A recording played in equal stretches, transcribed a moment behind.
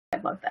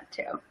I'd love that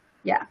too.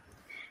 Yeah.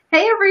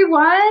 Hey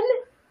everyone,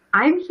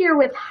 I'm here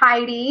with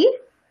Heidi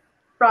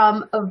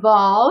from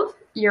Evolve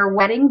Your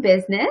Wedding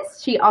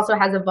Business. She also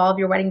has Evolve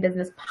Your Wedding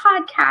Business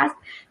podcast.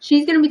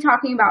 She's going to be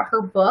talking about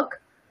her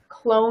book,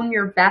 Clone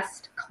Your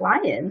Best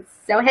Clients.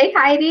 So hey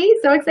Heidi,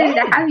 so excited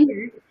to have you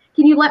here.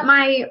 Can you let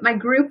my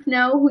group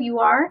know who you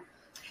are?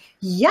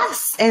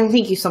 Yes, and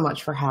thank you so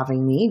much for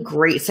having me.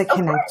 Great to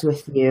connect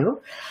with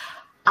you.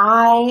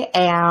 I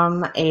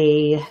am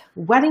a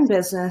wedding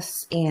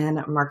business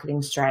and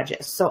marketing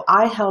strategist. So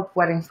I help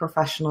wedding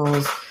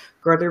professionals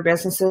grow their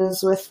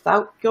businesses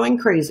without going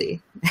crazy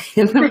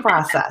in the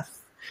process,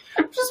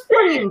 which is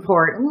pretty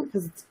important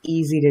because it's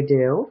easy to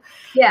do.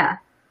 Yeah.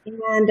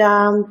 And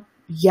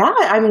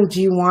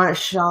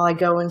shall I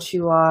go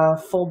into a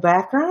full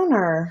background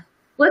or?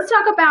 Let's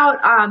talk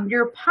about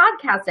your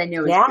podcast. I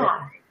know is good.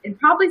 And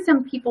probably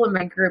some people in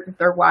my group, if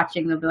they're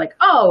watching, they'll be like,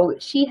 oh,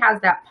 she has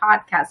that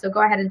podcast. So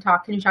go ahead and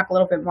talk. Can you talk a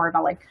little bit more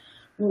about like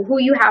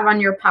who you have on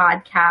your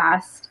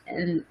podcast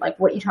and like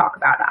what you talk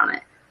about on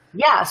it?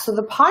 Yeah. So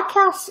the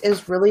podcast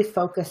is really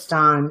focused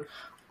on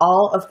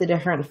all of the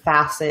different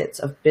facets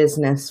of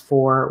business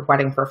for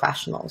wedding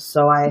professionals.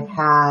 So I've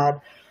had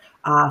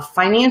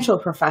financial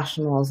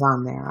professionals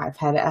on there. I've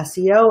had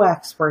SEO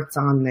experts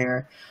on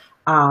there.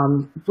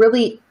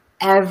 Really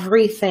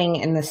everything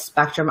in the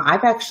spectrum.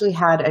 I've actually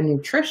had a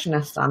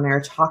nutritionist on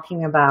there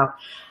talking about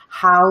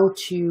how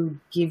to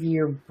give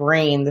your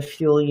brain the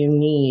fuel you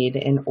need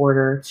in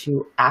order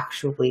to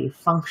actually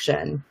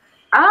function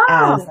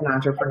as an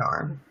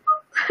entrepreneur.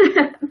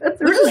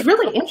 Which is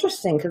really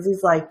interesting because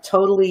he's like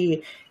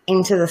totally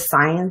into the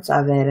science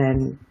of it.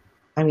 And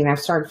I mean, I've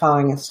started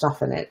following his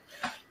stuff in it.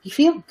 You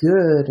feel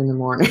good in the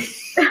morning.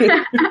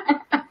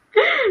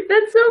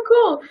 That's so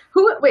cool.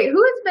 Who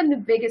has been the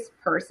biggest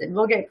person?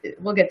 We'll get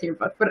to your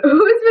book, but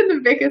who has been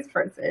the biggest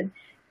person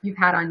you've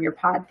had on your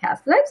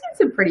podcast? Because I've seen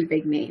some pretty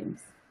big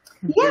names.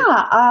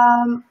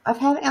 Yeah, I've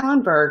had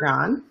Alan Berg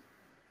on.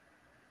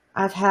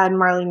 I've had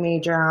Marley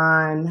Major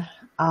on.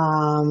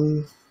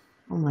 Oh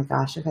my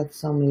gosh, I've had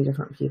so many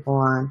different people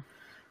on.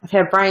 I've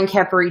had Brian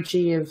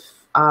Caparici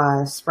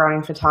of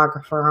Sprouting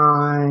Photographer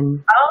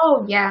on.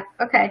 Oh yeah,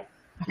 okay.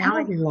 Now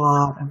a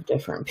lot of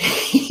different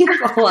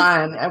people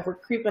on. We're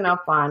creeping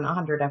up on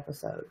 100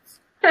 episodes.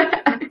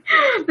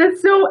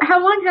 That's so. How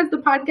long has the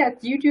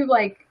podcast? Do you do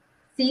like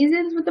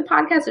seasons with the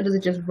podcast, or does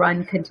it just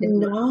run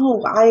continuously?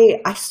 No,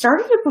 I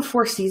started it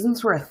before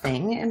seasons were a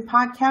thing in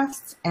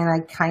podcasts, and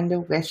I kind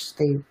of wish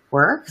they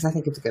were because I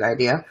think it's a good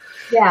idea.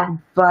 Yeah.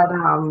 But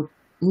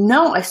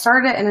no, I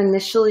started it, and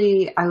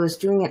initially I was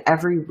doing it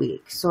every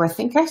week. So I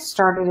think I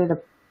started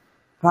it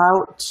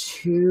about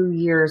 2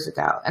 years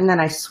ago. And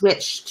then I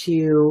switched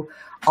to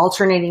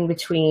alternating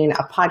between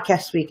a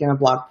podcast week and a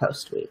blog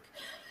post week.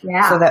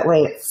 Yeah. So that way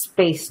it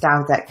spaced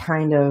out that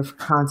kind of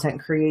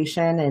content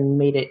creation and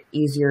made it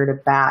easier to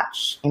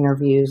batch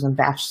interviews and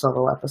batch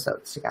solo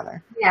episodes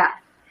together. Yeah.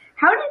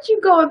 How did you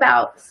go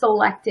about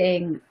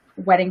selecting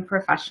wedding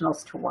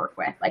professionals to work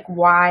with? Like,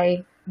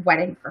 why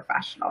wedding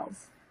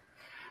professionals?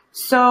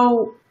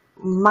 So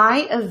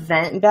my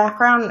event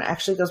background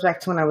actually goes back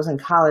to when I was in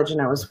college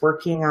and I was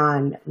working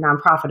on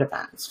nonprofit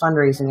events,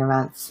 fundraising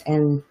events.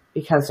 And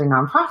because they're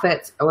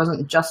nonprofits, I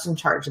wasn't just in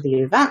charge of the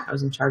event, I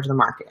was in charge of the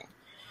marketing.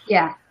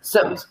 Yeah. So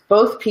it was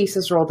both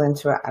pieces rolled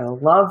into it. I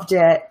loved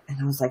it. And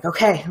I was like,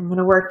 okay, I'm going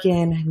to work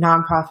in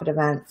nonprofit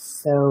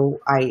events. So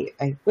I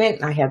went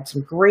and I had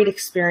some great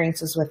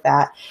experiences with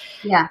that.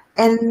 Yeah.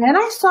 And then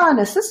I saw an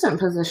assistant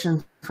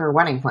position for a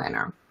wedding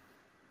planner.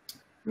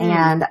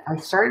 And I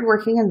started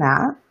working in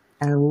that.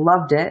 I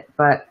loved it,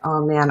 but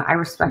oh man, I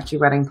respect you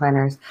wedding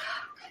planners.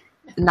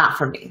 Not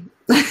for me.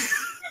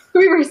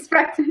 We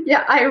respect,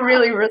 yeah, I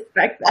really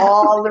respect that.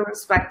 All the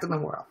respect in the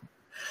world.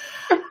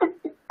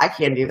 I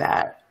can't do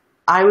that.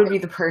 I would be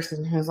the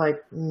person who's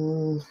like,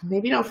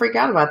 maybe don't freak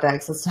out about that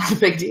because it's not a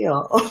big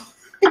deal.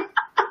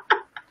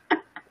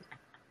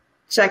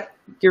 Check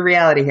your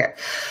reality here.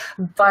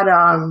 But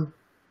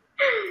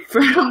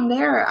from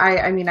there, I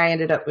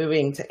ended up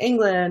moving to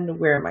England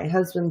where my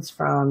husband's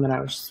from, and I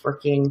was just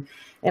working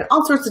in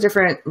all sorts of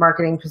different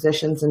marketing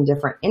positions in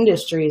different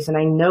industries. And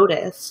I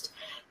noticed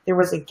there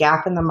was a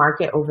gap in the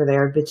market over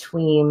there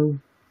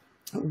between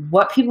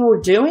what people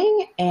were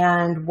doing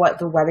and what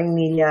the wedding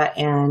media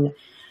and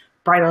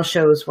bridal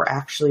shows were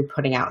actually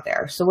putting out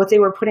there. So what they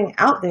were putting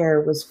out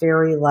there was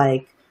very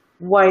like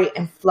white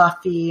and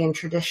fluffy and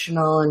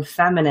traditional and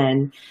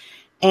feminine.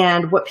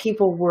 And what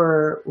people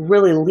were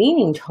really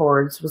leaning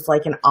towards was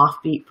like an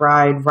offbeat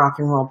bride, rock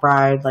and roll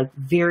bride, like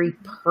very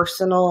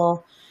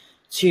personal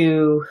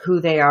to who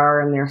they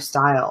are and their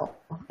style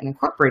and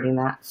incorporating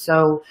that.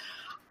 So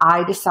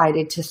I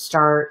decided to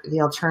start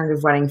the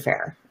Alternative Wedding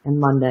Fair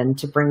in London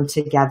to bring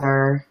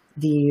together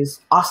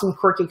these awesome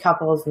quirky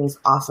couples and these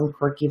awesome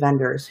quirky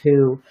vendors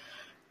who,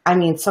 I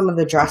mean, some of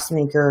the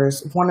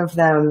dressmakers, one of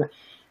them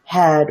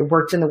had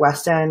worked in the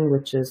West End,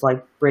 which is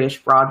like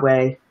British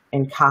Broadway,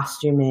 in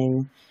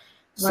costuming.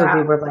 So Wow.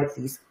 they were like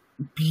these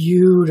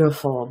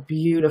beautiful,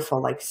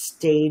 beautiful, like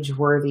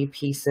stage-worthy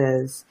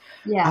pieces.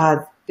 Yeah.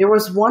 There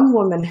was one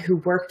woman who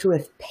worked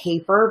with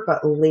paper,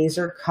 but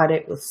laser cut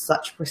it with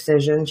such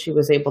precision. She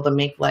was able to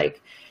make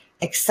like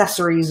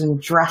accessories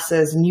and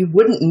dresses, and you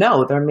wouldn't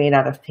know they're made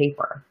out of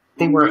paper.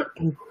 They were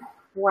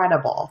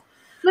incredible.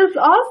 That's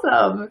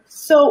awesome.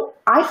 So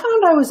I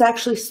found I was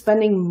actually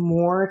spending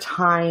more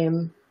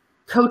time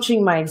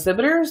coaching my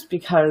exhibitors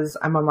because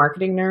I'm a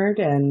marketing nerd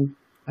and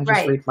I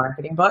just read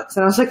marketing books.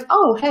 And I was like,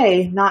 oh,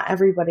 hey, not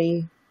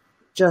everybody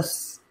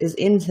just is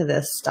into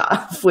this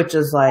stuff, which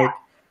is like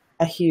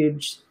a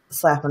huge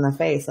slap in the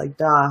face. Like,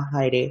 duh,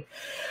 Heidi.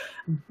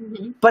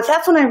 But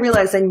that's when I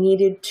realized I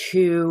needed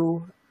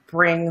to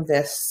bring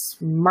this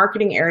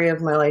marketing area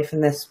of my life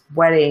and this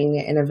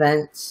wedding and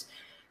event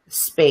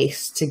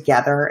space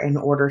together in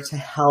order to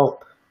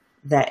help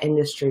that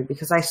industry,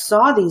 because I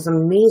saw these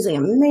amazing,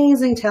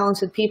 amazing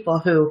talented people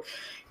who,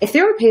 if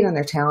they were paid on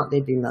their talent,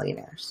 they'd be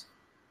millionaires.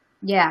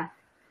 Yeah.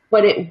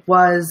 But it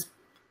was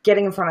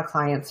getting in front of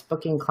clients,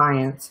 booking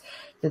clients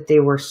that they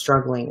were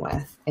struggling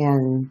with.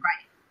 And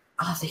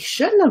they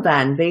shouldn't have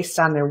been based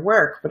on their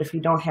work. But if you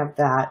don't have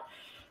that,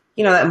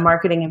 you know, that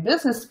marketing and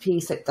business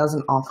piece, it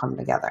doesn't all come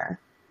together.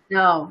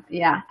 No.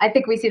 Yeah. I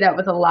think we see that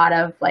with a lot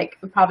of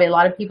probably a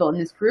lot of people in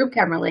this group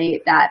can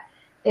relate that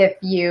if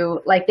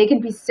you they can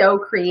be so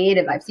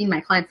creative. I've seen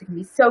my clients that can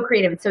be so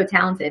creative and so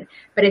talented,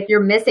 but if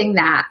you're missing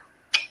that,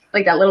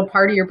 that little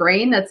part of your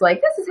brain that's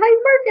like, this is how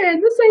you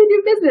market, this is how you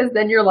do business,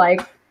 then you're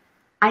like,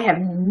 I have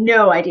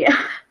no idea.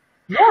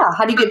 Yeah.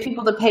 How do you get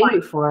people to pay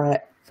you for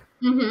it?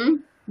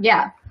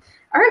 Yeah.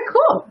 All right,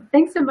 cool.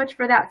 Thanks so much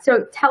for that.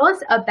 So tell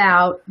us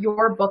about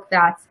your book.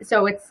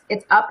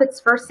 It's up, it's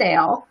for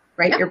sale,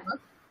 right? Yep. Your book.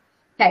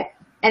 Okay.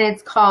 And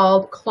it's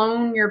called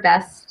Clone Your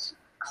Best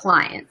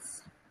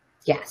Clients.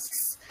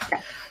 Yes. Okay.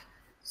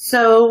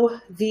 So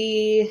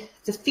the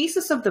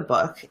thesis of the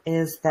book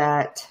is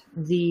that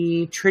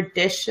the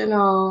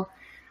traditional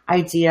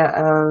idea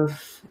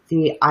of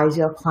the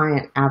ideal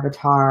client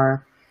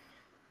avatar,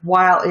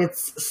 while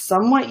it's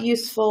somewhat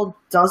useful,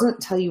 doesn't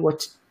tell you what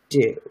to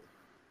do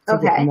to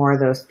get more of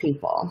those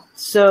people.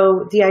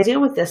 So the idea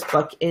with this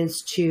book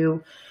is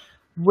to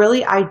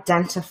really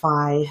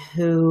identify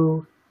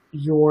who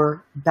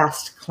your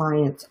best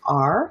clients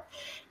are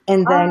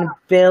and then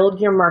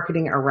build your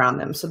marketing around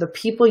them. So the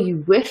people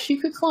you wish you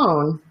could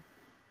clone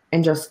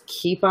and just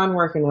keep on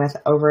working with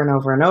over and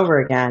over and over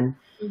again,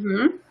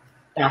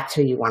 that's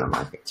who you want to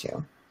market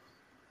to.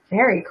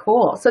 Very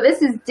cool. So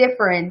this is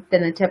different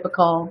than the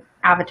typical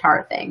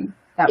avatar thing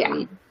that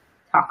we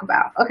talk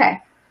about. Okay,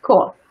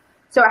 cool.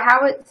 So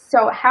how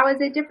is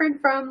it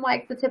different from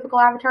the typical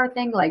avatar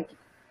thing? Like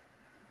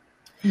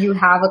you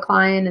have a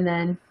client and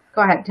then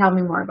go ahead, tell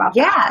me more about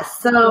that. Yeah.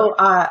 So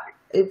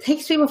it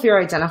takes people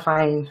through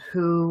identifying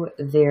who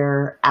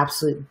their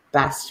absolute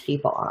best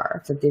people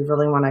are that they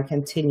really want to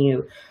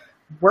continue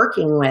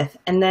working with.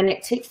 And then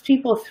it takes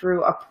people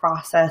through a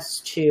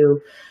process to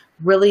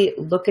really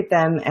look at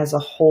them as a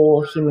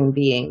whole human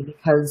being,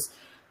 because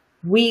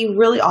we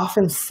really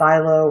often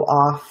silo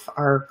off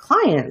our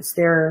clients.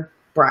 They're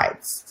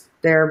brides.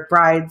 They're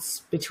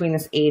brides between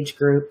this age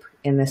group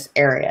in this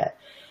area.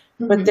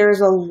 But there's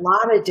a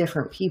lot of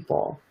different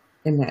people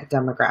in that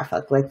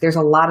demographic. There's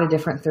a lot of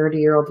different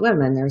 30-year-old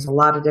women. There's a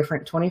lot of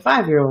different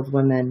 25-year-old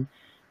women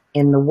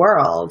in the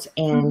world.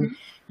 And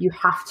you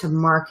have to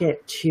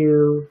market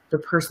to the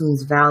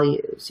person's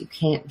values. You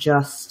can't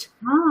just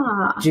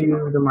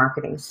do the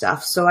marketing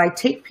stuff. So I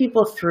take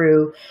people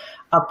through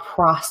a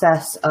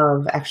process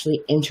of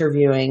actually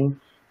interviewing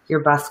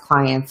your best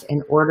clients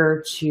in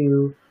order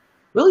to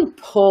really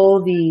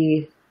pull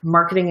the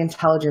marketing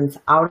intelligence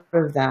out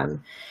of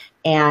them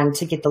and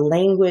to get the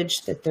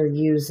language that they're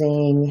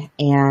using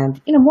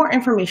and, more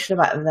information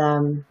about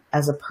them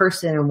as a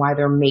person and why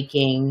they're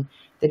making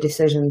the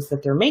decisions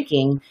that they're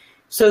making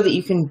so that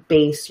you can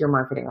base your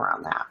marketing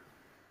around that.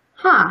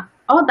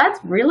 Oh, that's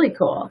really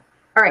cool.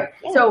 All right.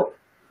 Yeah. So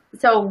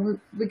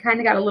we kind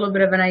of got a little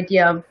bit of an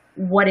idea of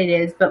what it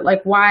is, but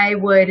why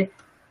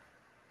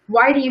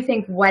do you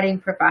think wedding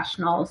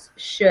professionals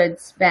should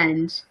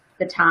spend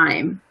the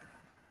time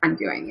on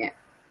doing it?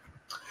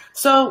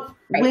 So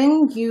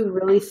when you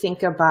really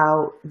think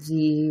about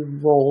the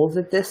role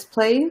that this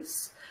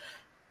plays,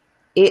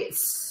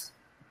 it's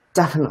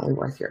definitely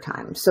worth your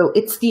time. So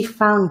it's the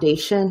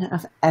foundation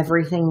of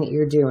everything that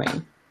you're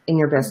doing in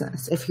your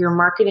business. If your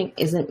marketing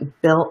isn't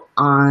built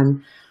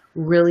on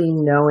really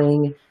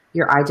knowing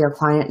your ideal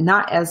client,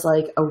 not as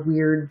a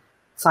weird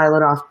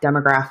siloed off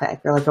demographic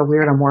or a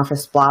weird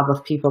amorphous blob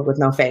of people with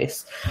no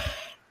face.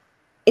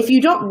 If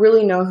you don't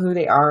really know who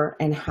they are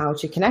and how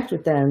to connect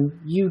with them,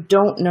 you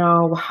don't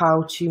know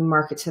how to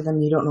market to them.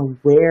 You don't know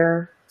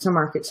where to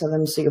market to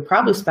them. So you're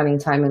probably spending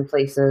time in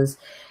places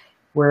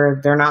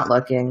where they're not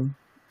looking.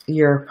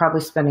 You're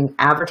probably spending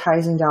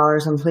advertising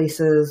dollars in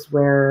places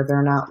where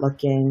they're not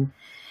looking.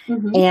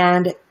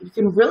 And you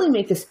can really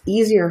make this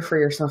easier for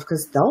yourself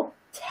because they'll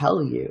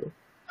tell you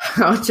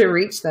how to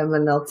reach them,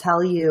 and they'll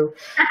tell you,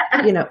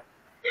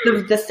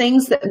 the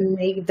things that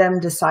make them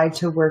decide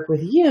to work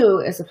with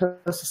you as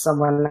opposed to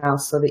someone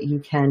else, so that you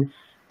can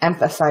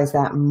emphasize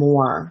that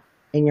more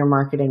in your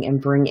marketing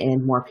and bring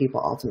in more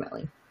people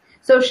ultimately.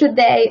 So should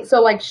a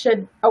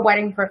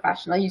wedding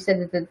professional, you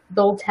said that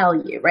they'll tell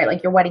you, right?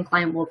 Like your wedding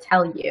client will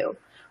tell you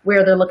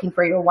where they're looking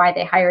for you or why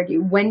they hired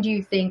you. When do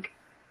you think,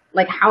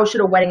 like, how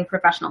should a wedding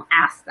professional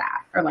ask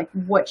that? Or like,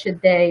 what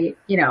should they,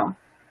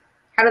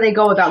 how do they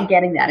go about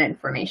getting that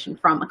information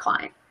from a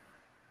client?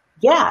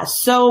 Yeah.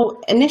 So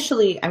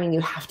initially, I mean,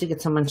 you have to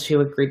get someone to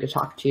agree to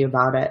talk to you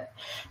about it.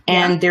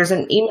 And there's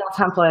an email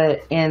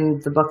template in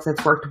the book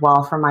that's worked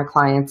well for my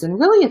clients. And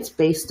really it's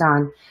based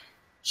on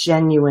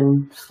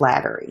genuine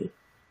flattery,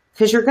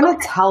 because you're going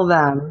to tell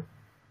them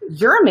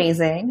you're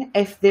amazing.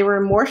 If there were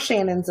more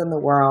Shannons in the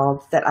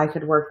world that I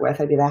could work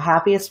with, I'd be the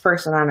happiest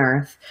person on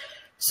earth.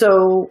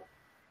 So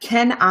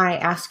can I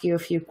ask you a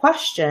few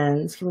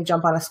questions? Can we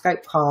jump on a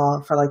Skype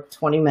call for like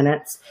 20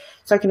 minutes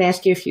so I can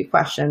ask you a few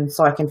questions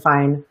so I can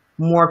find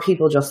more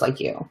people just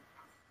like you?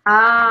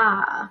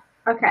 Ah,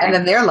 okay. And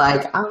then they're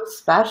like, I'm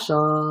special.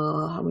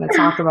 I'm going to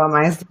talk about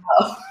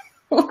myself.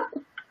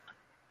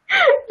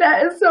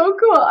 That is so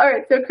cool. All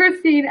right. So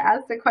Christine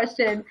asked a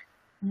question.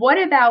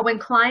 What about when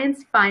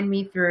clients find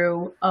me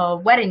through a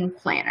wedding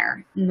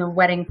planner? And the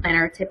wedding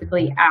planner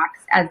typically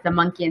acts as the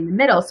monkey in the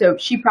middle. So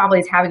she probably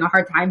is having a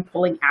hard time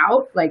pulling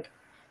out, like,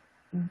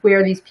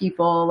 where these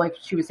people, like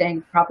she was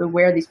saying, probably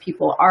where these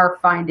people are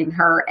finding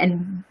her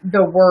and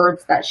the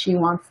words that she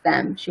wants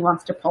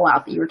to pull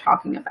out that you were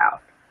talking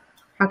about.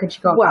 How could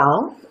she go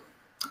about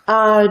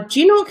it? Do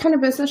you know what kind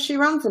of business she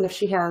runs and if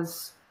she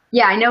has...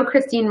 Yeah, I know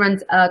Christine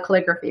runs a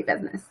calligraphy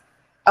business.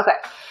 Okay.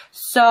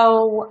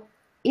 So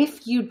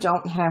if you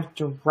don't have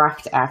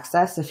direct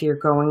access, if you're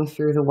going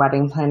through the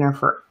wedding planner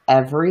for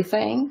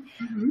everything,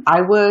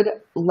 I would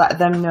let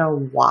them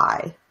know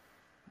why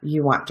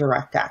you want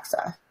direct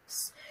access.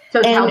 So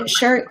and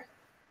share,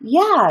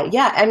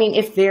 yeah. I mean,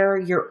 if they're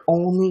your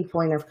only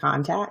point of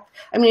contact,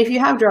 I mean, if you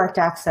have direct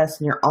access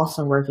and you're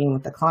also working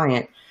with the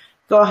client,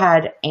 go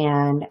ahead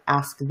and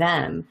ask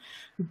them.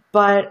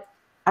 But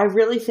I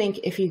really think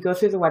if you go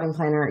through the wedding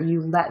planner,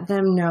 you let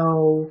them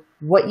know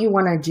what you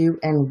want to do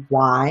and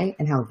why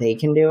and how they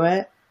can do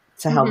it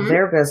to help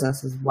their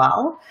business as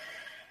well.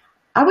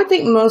 I would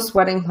think most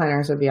wedding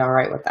planners would be all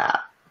right with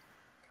that.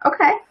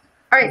 Okay.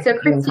 All right. So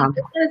Christine,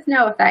 just let us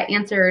know if that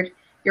answered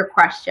your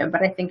question,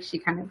 but I think she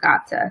kind of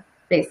got to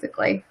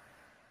basically,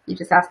 you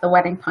just ask the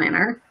wedding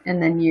planner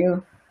and then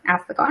you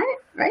ask the client,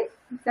 right?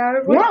 Is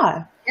that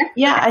right?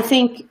 Yeah.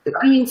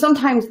 I mean,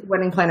 sometimes the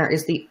wedding planner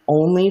is the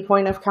only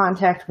point of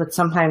contact, but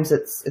sometimes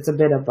it's a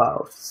bit of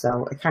both.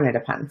 So it kind of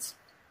depends.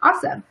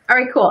 Awesome. All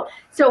right, cool.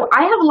 So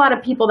I have a lot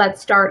of people that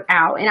start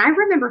out, and I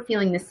remember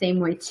feeling the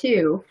same way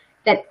too,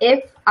 that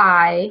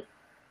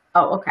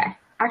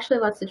actually,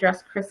 let's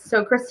address Chris.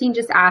 So Christine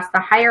just asked,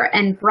 the higher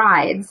end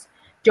brides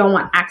don't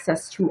want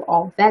access to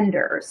all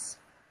vendors.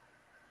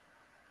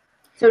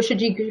 So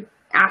should you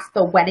ask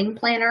the wedding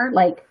planner,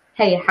 like,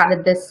 hey, how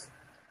did this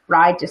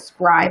bride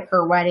describe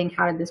her wedding?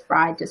 How did this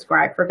bride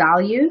describe her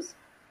values?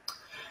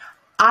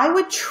 I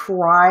would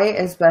try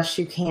as best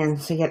you can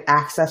to get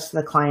access to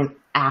the client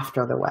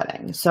after the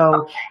wedding.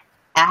 So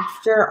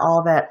after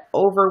all that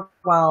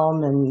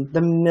overwhelm and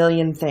the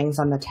million things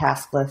on the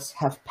task list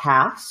have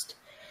passed,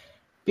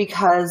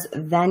 because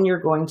then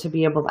you're going to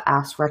be able to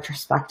ask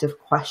retrospective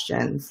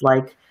questions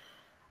like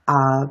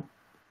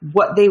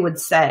what they would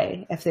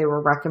say if they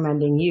were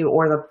recommending you,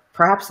 or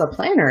perhaps the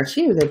planner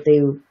too that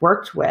they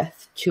worked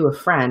with to a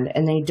friend,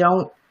 and they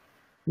don't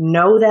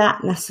know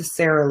that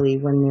necessarily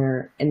when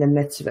they're in the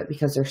midst of it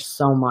because there's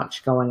so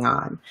much going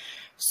on.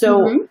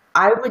 So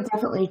I would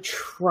definitely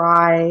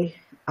try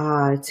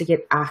to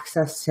get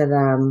access to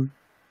them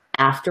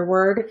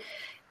afterward.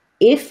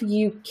 If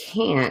you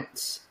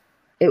can't,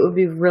 it would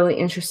be really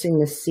interesting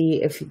to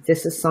see if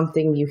this is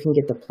something you can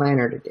get the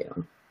planner to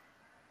do.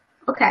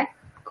 Okay,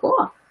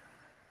 cool.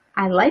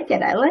 I like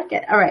it.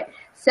 All right.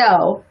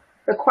 So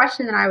the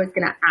question that I was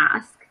going to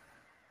ask,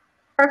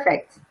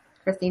 perfect.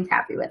 Christine's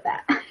happy with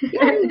that. All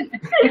right.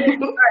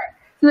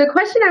 So the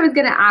question I was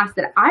going to ask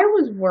that I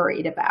was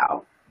worried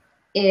about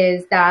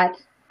is that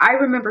I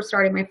remember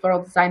starting my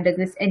floral design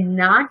business and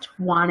not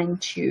wanting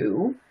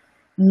to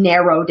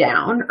narrow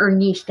down or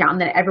niche down,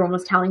 that everyone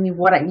was telling me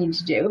what I needed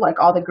to do, like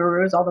all the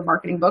gurus, all the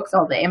marketing books,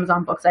 all the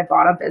Amazon books I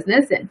bought on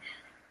business, and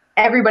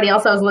everybody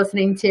else I was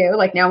listening to.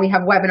 Like now we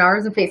have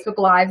webinars and Facebook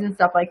Lives and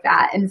stuff like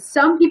that. And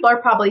some people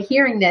are probably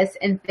hearing this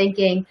and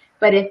thinking,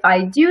 but if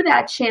I do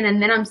that,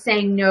 Shannon, then I'm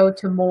saying no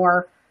to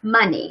more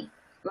money,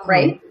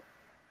 right?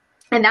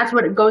 And that's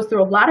what it goes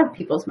through a lot of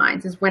people's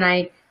minds, is when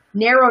I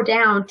narrow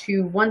down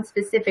to one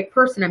specific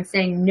person, I'm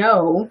saying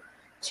no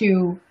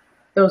to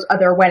those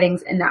other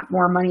weddings and that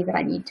more money that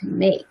I need to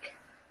make.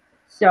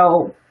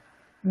 So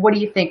what do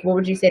you think? What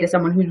would you say to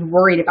someone who's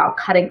worried about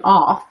cutting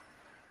off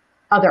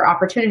other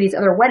opportunities,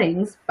 other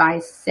weddings, by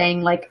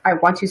saying, like, I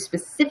want to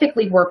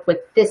specifically work with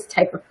this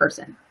type of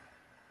person?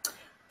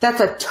 That's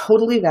a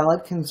totally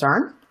valid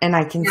concern, and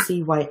I can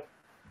see why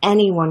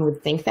anyone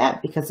would think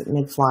that, because it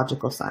makes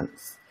logical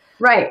sense.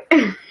 Right.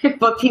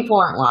 But people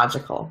aren't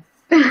logical.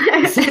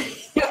 So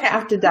you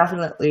have to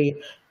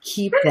definitely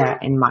keep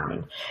that in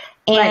mind.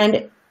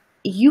 And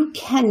you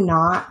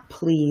cannot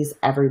please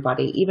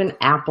everybody, even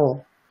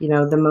Apple,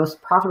 the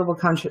most profitable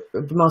country,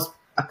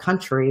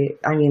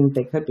 I mean,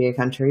 they could be a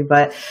country,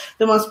 but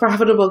the most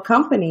profitable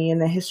company in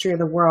the history of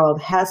the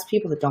world has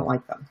people that don't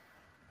like them.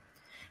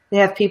 They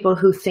have people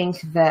who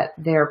think that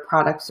their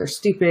products are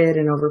stupid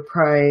and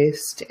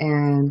overpriced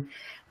and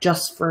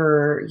just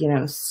for,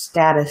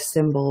 status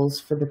symbols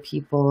for the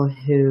people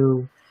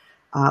who,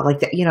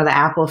 the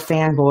Apple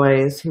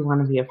fanboys who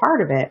want to be a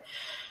part of it.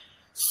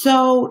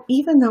 So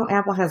even though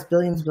Apple has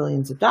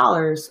billions of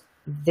dollars,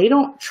 they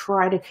don't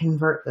try to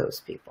convert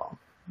those people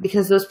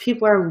because those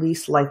people are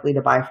least likely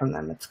to buy from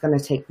them. It's going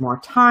to take more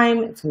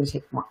time. It's going to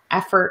take more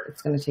effort.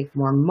 It's going to take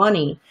more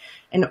money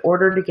in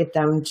order to get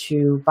them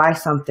to buy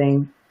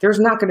something. There's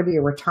not going to be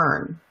a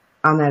return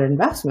on that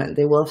investment.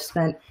 They will have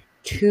spent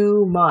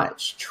too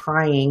much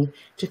trying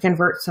to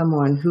convert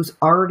someone who's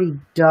already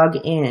dug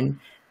in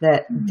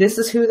that this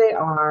is who they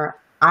are.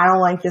 I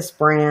don't like this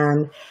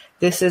brand.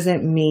 This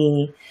isn't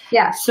me.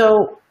 Yeah.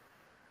 So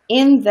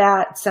in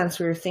that sense,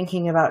 we were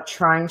thinking about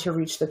trying to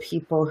reach the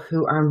people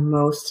who are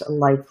most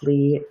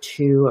likely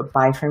to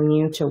buy from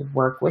you, to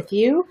work with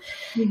you.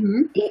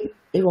 Mm-hmm.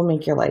 It will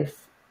make your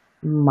life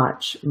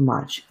much,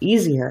 much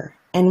easier.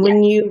 And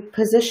when you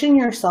position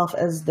yourself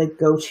as the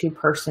go-to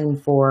person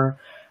for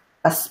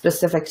a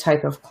specific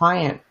type of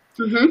client,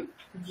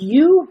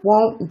 you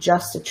won't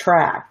just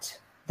attract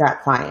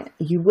that client.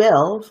 You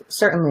will,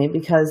 certainly,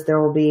 because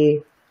there will be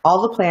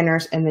all the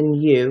planners and then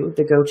you,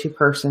 the go-to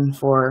person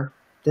for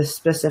this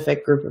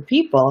specific group of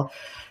people.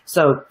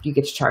 So you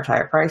get to charge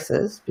higher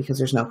prices because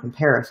there's no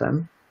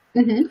comparison.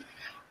 Mm-hmm.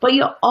 But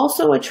you'll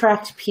also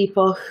attract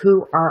people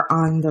who are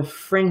on the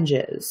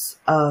fringes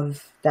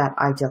of that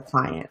ideal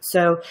client.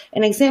 So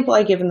an example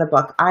I give in the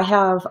book, I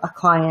have a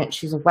client,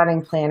 she's a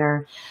wedding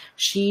planner.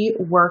 She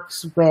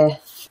works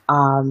with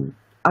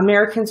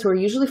Americans who are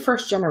usually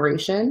first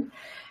generation,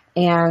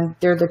 and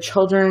they're the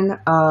children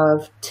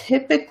of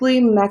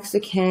typically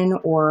Mexican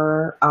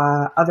or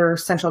other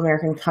Central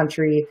American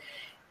country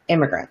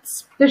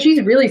immigrants. So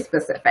she's really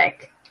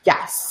specific.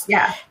 Yes.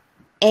 Yeah.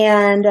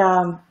 And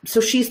so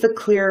she's the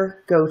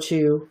clear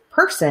go-to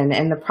person.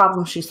 And the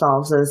problem she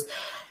solves is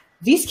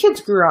these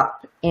kids grew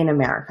up in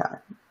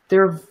America.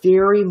 They're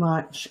very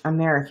much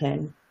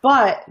American,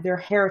 but their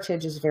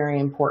heritage is very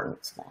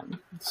important to them.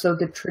 So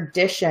the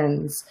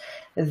traditions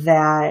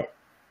that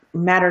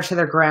matter to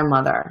their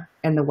grandmother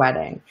in the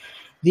wedding,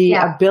 the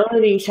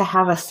ability to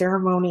have a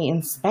ceremony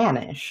in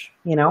Spanish,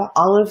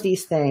 all of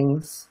these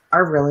things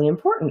are really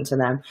important to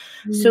them.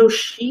 Mm-hmm. So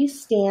she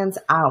stands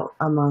out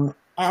among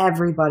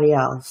everybody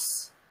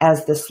else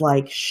as this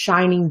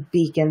shining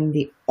beacon,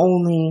 the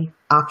only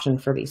option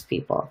for these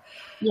people.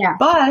 Yeah.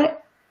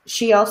 But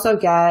she also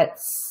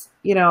gets,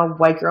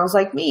 white girls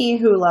like me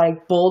who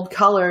like bold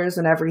colors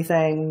and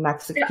everything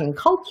Mexican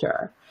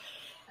culture.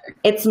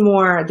 It's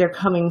more they're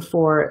coming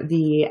for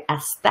the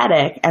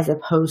aesthetic as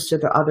opposed to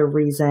the other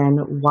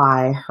reason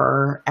why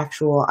her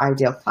actual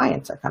ideal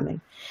clients are coming.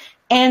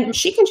 And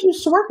she can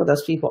choose to work with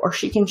those people or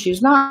she can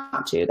choose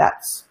not to.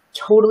 That's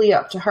totally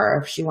up to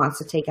her if she wants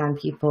to take on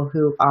people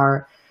who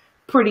are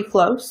pretty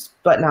close,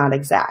 but not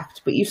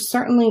exact. But you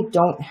certainly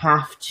don't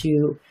have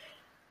to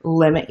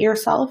limit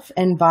yourself.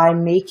 And by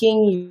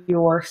making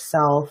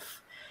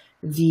yourself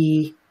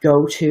the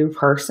go-to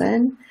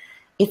person,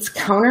 it's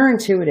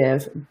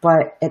counterintuitive,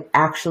 but it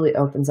actually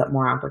opens up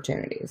more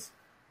opportunities.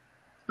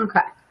 Okay.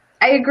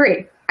 I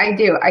agree. I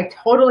do. I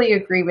totally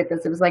agree with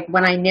this. It was like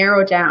when I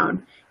narrowed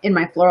down in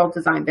my floral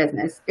design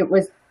business, it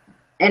was,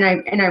 and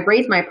I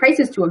raised my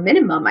prices to a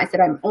minimum. I said,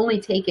 I'm only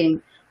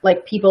taking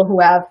people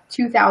who have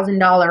 $2,000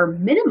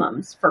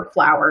 minimums for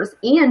flowers.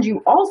 And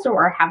you also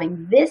are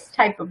having this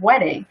type of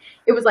wedding.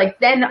 It was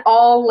then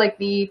all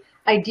the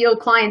ideal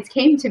clients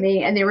came to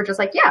me and they were just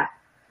like, yeah,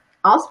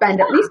 I'll spend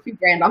at least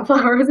 $2,000 on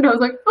flowers. And I was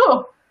like,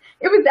 oh,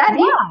 it was that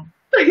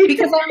easy.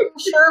 Because I'm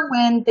sure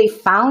when they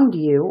found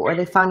you or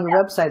they found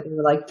your website, they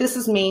were like, this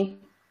is me.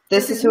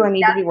 This is who I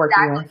need to be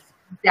working with.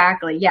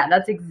 Exactly. Yeah,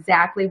 that's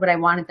exactly what I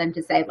wanted them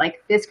to say.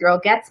 This girl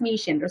gets me.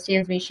 She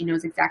understands me. She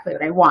knows exactly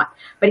what I want.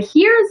 But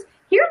here's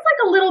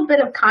a little bit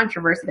of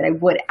controversy that I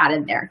would add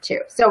in there too.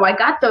 So I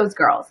got those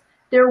girls.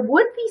 There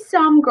would be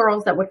some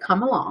girls that would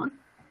come along.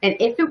 And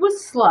if it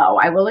was slow,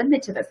 I will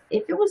admit to this,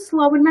 if it was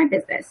slow in my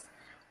business,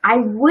 I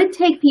would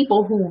take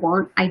people who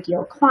weren't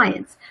ideal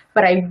clients,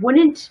 but I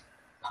wouldn't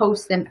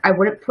post them. I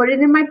wouldn't put it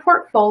in my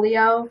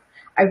portfolio.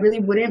 I really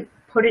wouldn't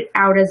put it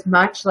out as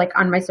much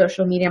on my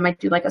social media. I might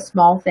do a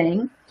small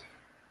thing,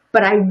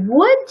 but I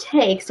would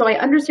take, so I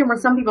understand where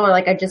some people are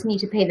I just need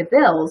to pay the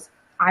bills.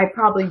 I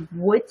probably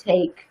would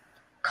take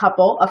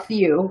a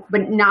few,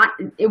 but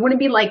it wouldn't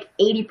be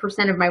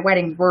 80% of my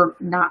weddings were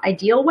not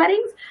ideal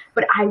weddings,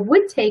 but I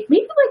would take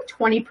maybe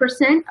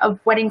 20% of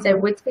weddings I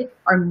would take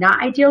are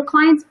not ideal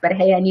clients, but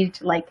hey, I needed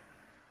to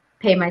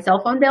pay my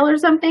cell phone bill or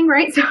something,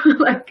 right? So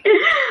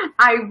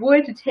I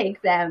would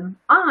take them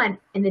on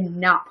and then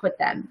not put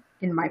them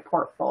in my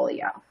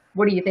portfolio.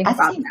 What do you think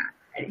about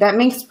that? That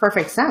makes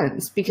perfect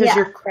sense because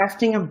you're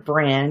crafting a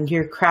brand,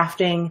 you're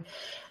crafting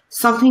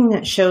something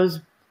that shows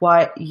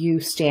what you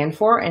stand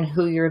for and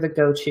who you're the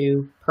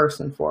go-to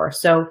person for.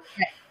 So,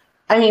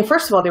 I mean,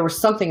 first of all, there was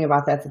something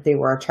about that they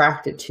were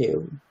attracted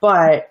to,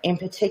 but in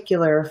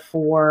particular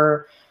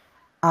for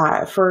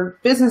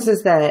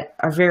businesses that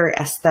are very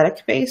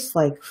aesthetic based,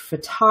 like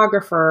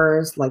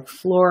photographers, like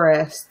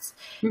florists,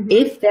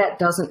 if that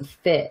doesn't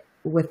fit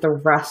with the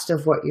rest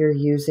of what you're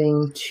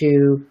using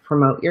to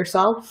promote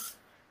yourself,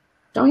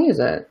 don't use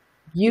it.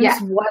 Use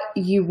what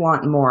you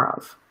want more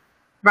of.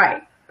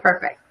 Right.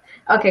 Perfect.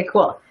 Okay,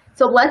 cool.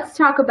 So let's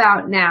talk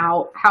about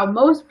now how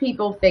most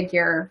people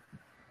figure,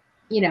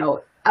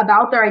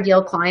 about their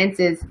ideal clients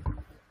is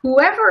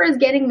whoever is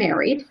getting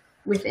married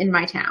within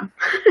my town.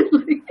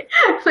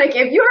 Like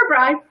if you're a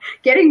bride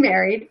getting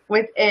married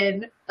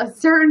within a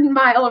certain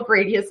mile of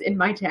radius in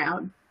my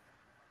town,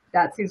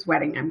 that's whose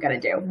wedding I'm going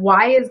to do.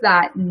 Why is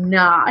that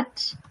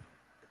not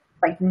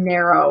like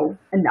narrow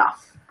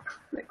enough?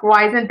 Like,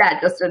 why isn't that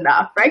just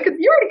enough, right? Because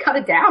you already cut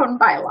it down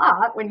by a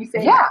lot when you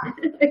say that.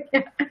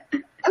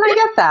 And I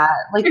get that.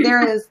 Like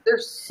there's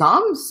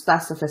some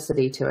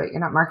specificity to it. You're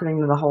not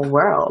marketing to the whole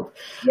world.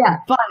 Yeah.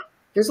 But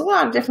there's a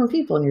lot of different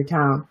people in your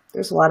town.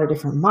 There's a lot of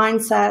different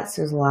mindsets.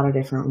 There's a lot of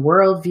different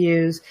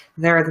worldviews.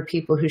 There are the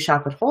people who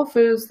shop at Whole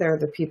Foods. There are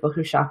the people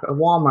who shop at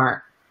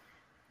Walmart.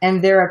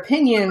 And their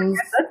opinions.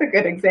 That's a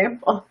good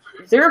example.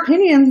 Their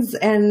opinions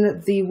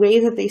and the way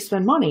that they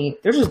spend money,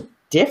 they're just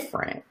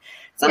different.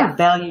 It's not a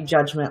value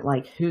judgment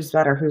like who's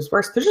better, who's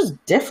worse. They're just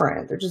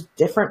different. They're just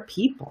different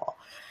people.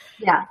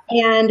 Yeah.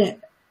 And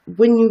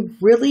when you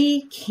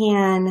really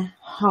can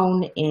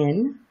hone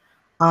in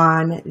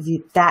on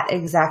that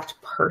exact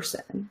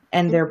person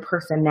and their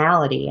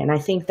personality, and I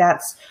think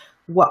that's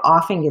what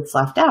often gets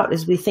left out,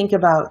 is we think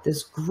about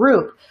this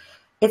group.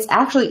 It's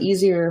actually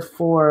easier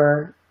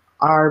for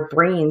our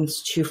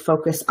brains to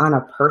focus on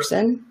a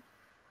person,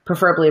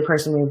 preferably a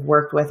person we've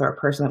worked with or a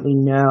person that we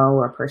know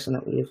or a person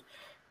that we've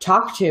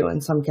talked to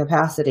in some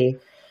capacity,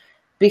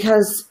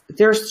 because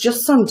there's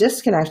just some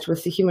disconnect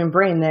with the human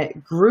brain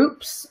that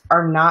groups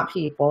are not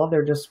people.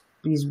 They're just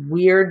these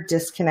weird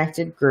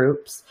disconnected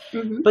groups.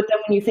 But then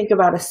when you think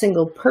about a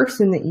single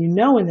person that you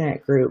know in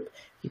that group,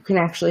 you can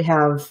actually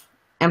have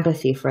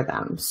empathy for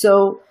them.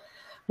 So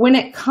when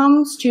it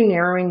comes to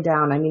narrowing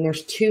down, I mean,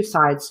 there's two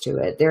sides to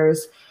it.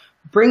 There's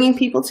bringing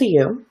people to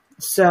you.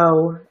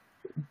 So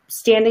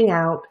standing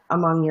out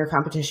among your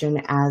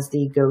competition as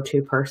the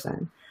go-to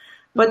person.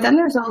 But then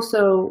there's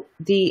also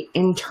the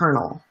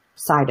internal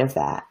side of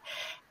that.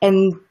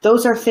 And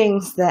those are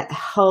things that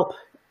help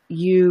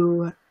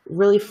you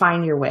really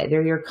find your way.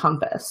 They're your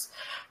compass.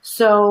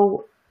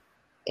 So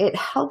it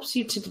helps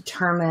you to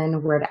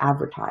determine where to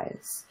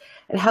advertise.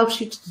 It helps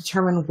you to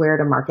determine where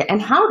to market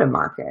and how to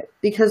market.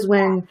 Because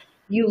when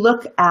you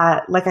look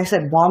at, like I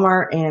said,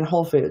 Walmart and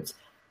Whole Foods,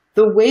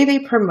 the way they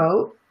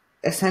promote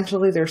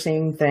essentially their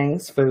same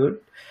things, food,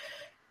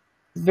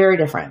 very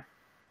different.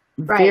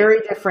 Right. Very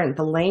different.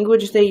 The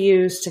language they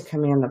use to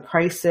command the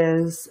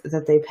prices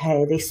that they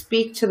pay, they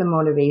speak to the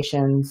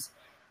motivations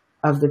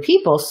of the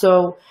people.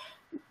 So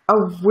a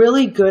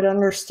really good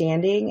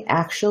understanding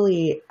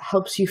actually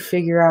helps you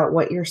figure out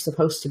what you're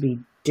supposed to be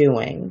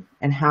doing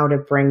and how to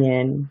bring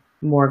in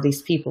more of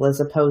these people,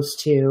 as opposed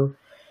to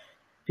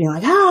being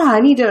like, I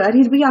need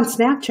to be on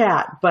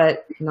Snapchat,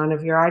 but none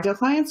of your ideal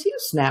clients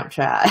use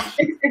Snapchat.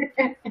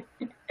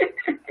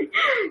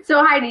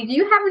 So Heidi, do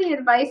you have any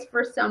advice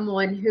for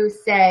someone who,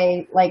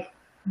 say, like,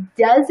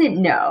 doesn't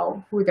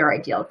know who their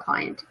ideal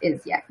client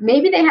is yet?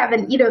 Maybe they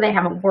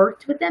haven't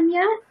worked with them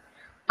yet,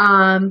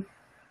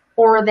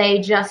 or they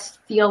just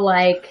feel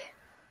like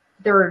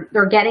they're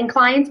getting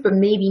clients, but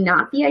maybe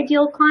not the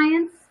ideal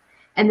clients,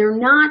 and they're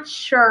not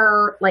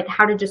sure like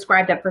how to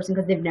describe that person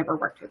because they've never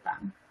worked with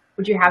them.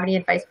 Would you have any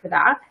advice for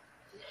that?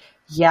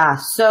 Yeah.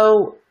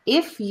 So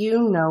if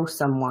you know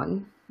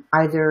someone,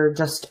 either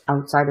just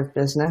outside of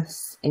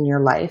business in your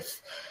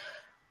life,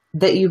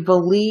 that you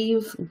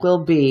believe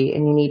will be,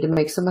 and you need to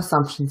make some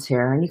assumptions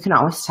here, and you can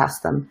always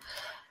test them,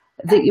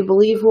 that you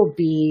believe will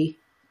be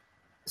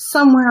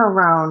somewhere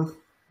around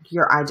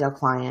your ideal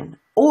client.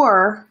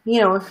 Or,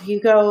 if you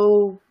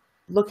go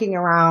looking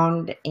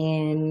around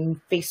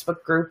in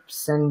Facebook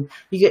groups and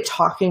you get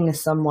talking to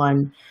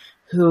someone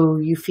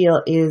who you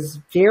feel is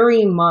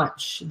very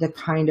much the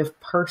kind of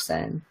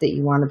person that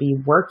you want to be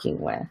working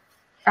with,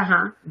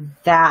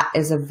 that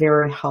is a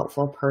very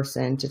helpful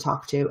person to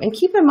talk to. And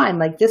keep in mind,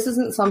 like, this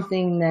isn't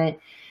something that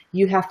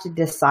you have to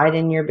decide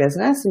in your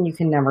business and you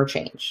can never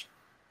change.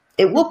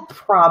 It will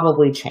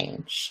probably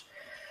change.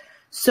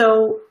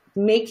 So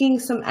making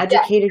some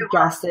educated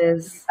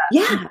guesses.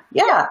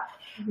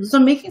 So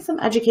making some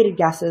educated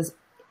guesses,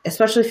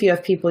 especially if you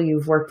have people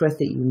you've worked with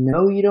that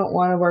you don't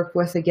want to work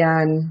with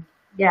again.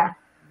 Yeah.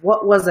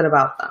 What was it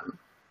about them?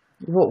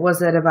 What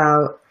was it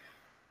about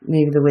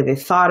maybe the way they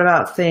thought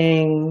about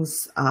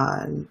things?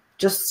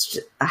 Just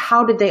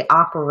how did they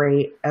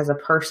operate as a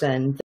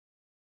person?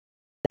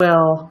 That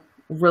will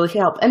really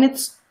help. And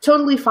it's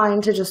totally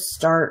fine to just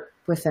start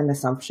with an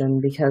assumption,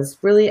 because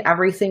really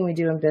everything we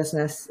do in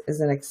business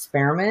is an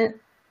experiment.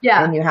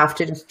 Yeah. And you have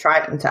to just try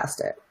it and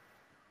test it.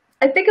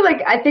 I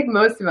think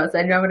most of us,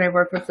 I know when I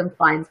worked with some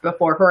clients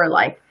before who are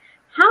like,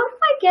 how do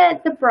I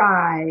get the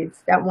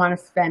brides that want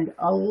to spend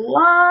a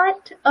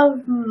lot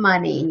of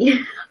money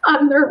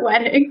on their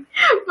wedding?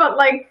 But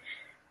like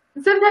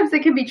sometimes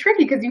it can be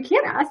tricky because you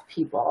can't ask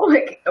people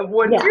like,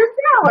 what's Yeah. your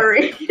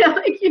salary?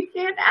 Like you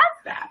can't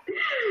ask that.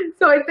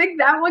 So I think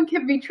that one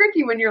can be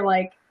tricky when you're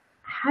like,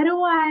 how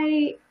do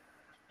I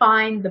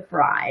find the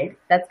bride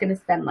that's going to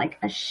spend like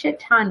a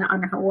shit ton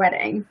on her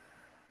wedding?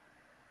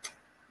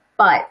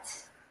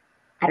 But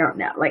I don't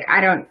know. Like I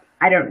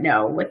don't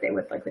know what they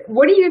would look like.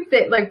 What do you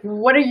think? Like,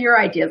 what are your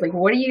ideas? Like,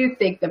 what do you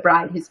think the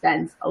bride who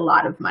spends a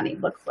lot of money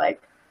looks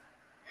like?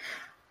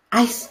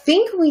 I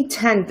think we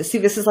tend to see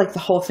this is like the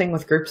whole thing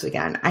with groups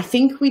again. I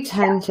think we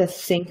tend to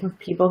think of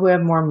people who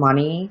have more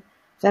money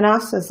than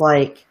us as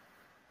like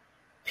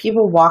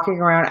people walking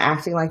around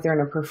acting like they're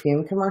in a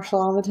perfume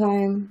commercial all the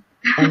time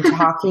and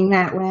talking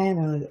that way. And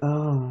they're like,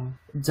 oh,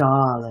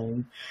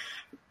 darling.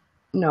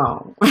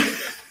 No.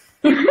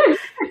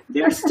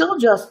 They're still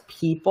just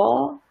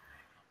people.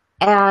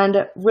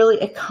 And really,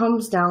 it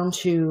comes down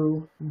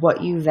to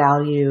what you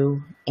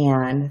value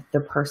and the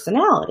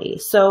personality.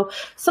 So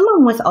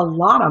someone with a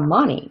lot of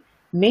money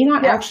may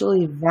not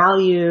actually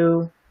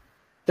value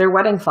their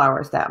wedding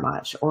flowers that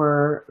much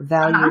or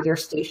value their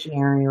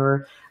stationery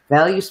or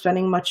value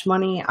spending much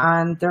money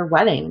on their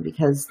wedding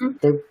because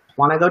they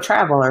want to go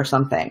travel or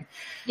something.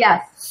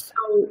 Yes.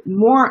 So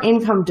more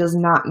income does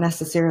not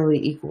necessarily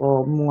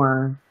equal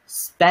more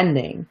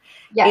spending.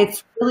 Yes.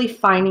 It's really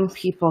finding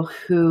people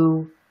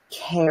who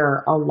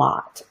care a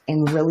lot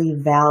and really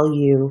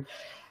value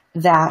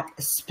that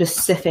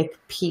specific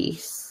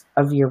piece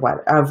of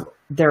of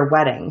their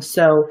wedding.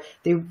 So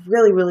they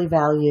really, really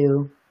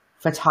value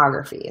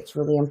photography. It's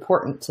really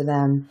important to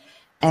them.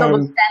 And so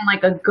we'll spend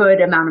like a good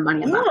amount of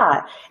money on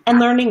that. And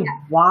learning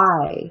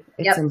why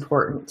it's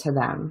important to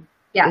them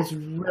is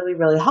really,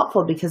 really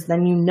helpful because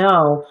then you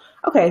know,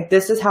 okay,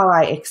 this is how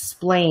I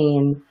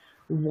explain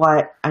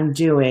what I'm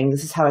doing.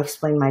 This is how I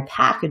explain my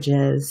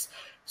packages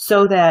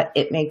so that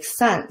it makes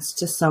sense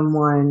to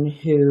someone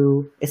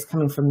who is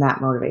coming from that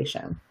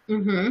motivation.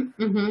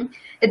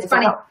 It's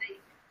funny.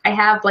 I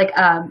have like,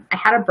 I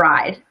had a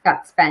bride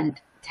that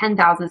spent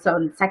 $10,000. So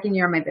in the second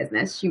year of my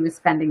business, she was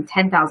spending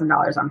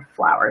 $10,000 on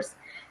flowers.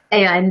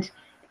 And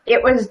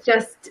it was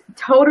just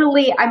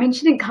totally, I mean,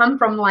 she didn't come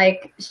from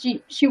like,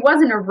 she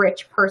wasn't a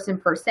rich person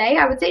per se.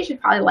 I would say she's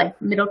probably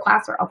like middle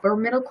class or upper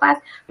middle class,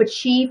 but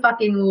she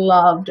fucking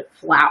loved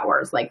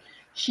flowers. Like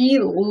she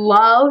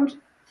loved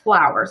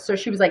flowers. So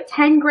she was like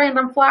 10 grand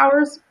on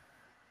flowers,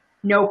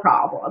 no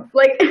problem.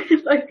 Like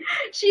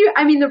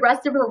I mean, the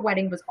rest of her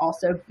wedding was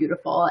also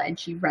beautiful and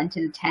she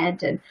rented a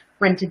tent and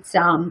rented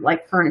some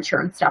like furniture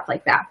and stuff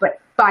like that. But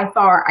by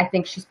far, I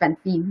think she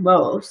spent the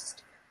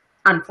most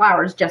on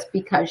flowers just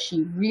because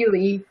she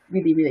really,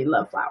 really, really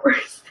loved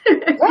flowers.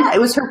 Yeah, it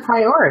was her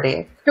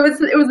priority. It was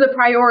the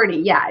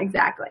priority. Yeah,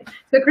 exactly.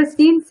 So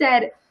Christine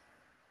said,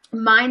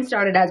 mine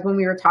started as when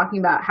we were talking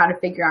about how to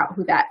figure out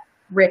who that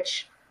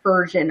rich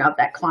version of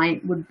that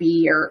client would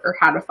be or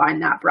how to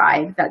find that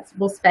bride that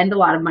will spend a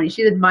lot of money.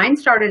 She said, mine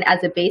started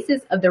as a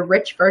basis of the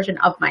rich version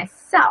of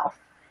myself,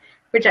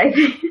 which I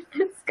think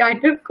is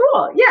kind of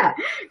cool. Yeah,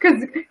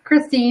 because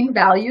Christine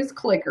values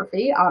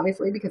calligraphy,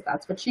 obviously, because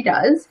that's what she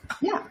does.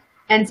 Yeah.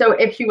 And so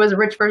if she was a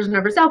rich version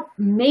of herself,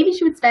 maybe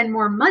she would spend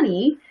more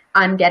money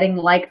on getting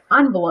like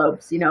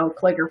envelopes, you know,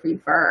 calligraphy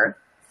for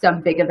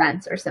some big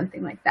events or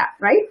something like that,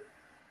 right?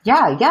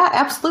 Yeah,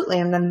 absolutely.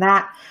 And then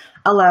that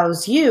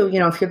allows you, you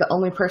know, if you're the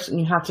only person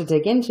you have to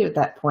dig into at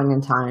that point in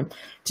time,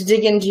 to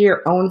dig into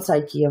your own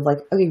psyche of like,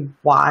 okay,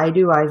 why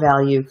do I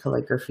value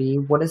calligraphy?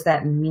 What does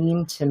that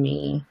mean to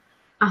me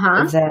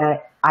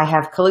that I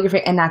have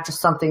calligraphy and not just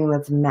something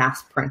that's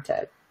mass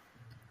printed?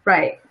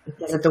 Right.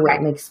 Is it the way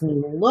it makes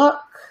me look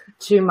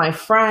to my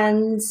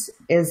friends?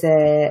 Is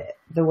it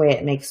the way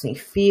it makes me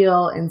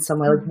feel in some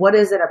way? Like, what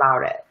is it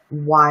about it?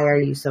 Why are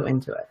you so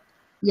into it?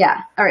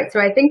 Yeah. All right. So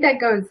I think that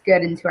goes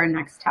good into our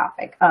next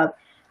topic of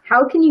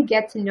how can you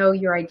get to know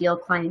your ideal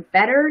client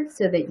better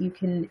so that you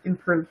can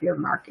improve your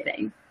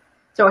marketing?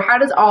 So how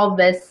does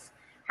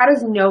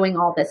knowing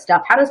all this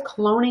stuff, how does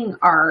cloning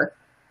our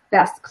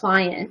best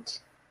client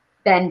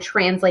then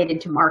translate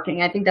into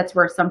marketing? I think that's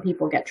where some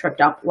people get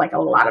tripped up like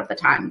a lot of the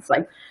times.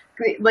 Like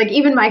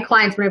even my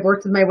clients, when I've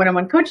worked with my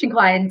one-on-one coaching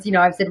clients, you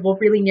know, I've said, we'll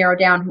really narrow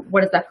down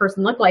what does that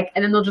person look like?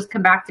 And then they'll just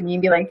come back to me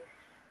and be like,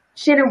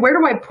 Shannon, where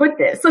do I put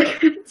this? Like,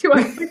 do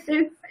I put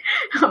this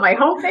on my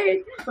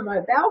homepage, on my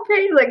about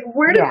page? Like,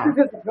 where does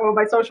this go on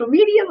my social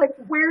media? Like,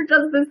 where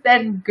does this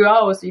then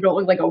go? So you don't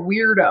look like a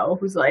weirdo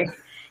who's like,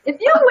 if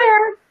you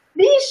wear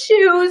these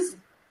shoes,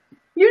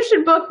 you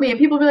should book me. And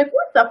people will be like,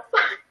 what the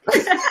fuck?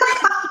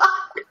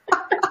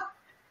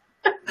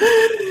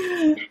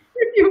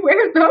 If you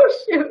wear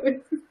those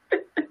shoes.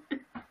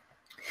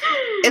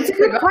 It's a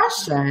good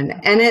question.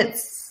 And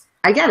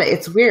I get it.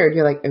 It's weird.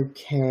 You're like,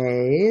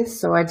 okay,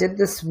 so I did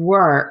this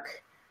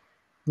work.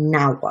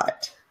 Now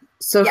what?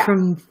 So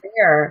from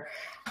there,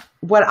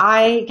 what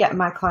I get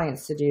my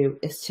clients to do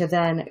is to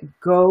then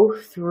go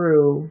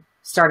through,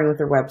 starting with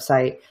their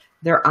website,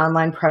 their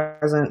online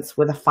presence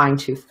with a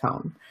fine-tooth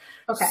comb.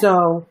 Okay.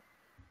 So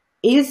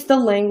is the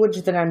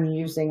language that I'm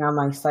using on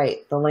my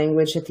site the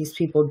language that these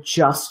people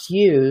just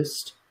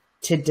used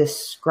to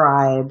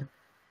describe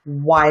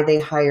why they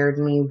hired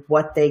me,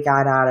 what they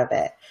got out of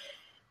it?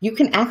 You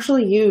can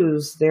actually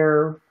use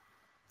their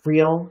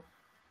real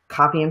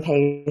copy and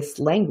paste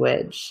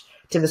language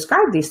to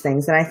describe these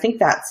things. And I think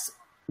that's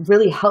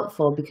really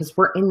helpful because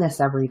we're in this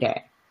every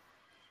day.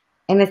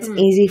 And it's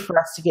easy for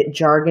us to get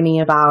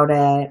jargony about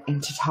it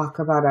and to talk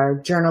about our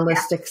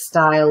journalistic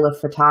style of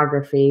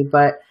photography.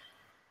 But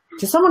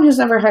to someone who's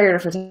never hired a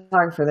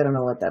photographer, they don't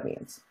know what that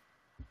means.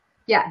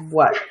 Yes.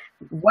 What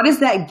does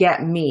that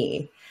get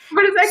me?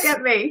 What does that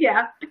get me?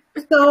 Yeah.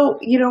 So,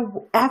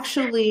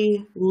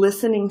 actually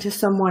listening to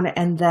someone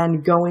and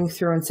then going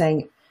through and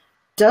saying,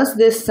 does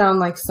this sound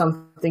like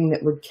something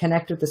that would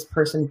connect with this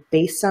person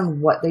based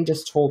on what they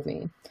just told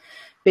me?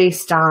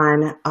 Based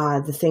on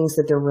the things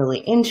that they're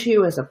really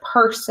into as a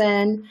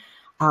person.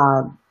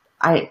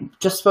 I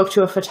just spoke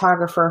to a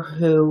photographer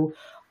who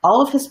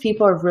all of his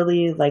people are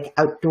really like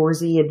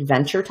outdoorsy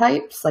adventure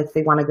types. Like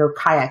they want to go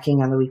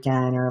kayaking on the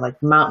weekend or like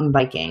mountain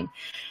biking.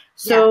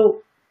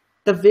 So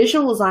the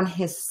visuals on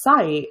his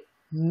site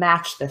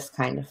match this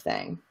kind of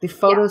thing. The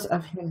photos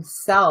of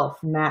himself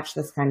match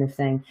this kind of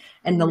thing.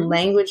 And the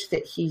language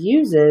that he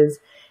uses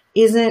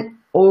isn't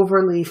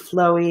overly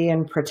flowy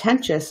and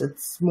pretentious.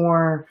 It's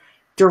more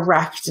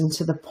direct and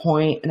to the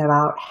point and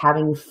about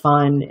having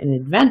fun and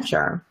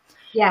adventure.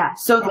 Yeah.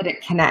 So that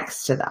it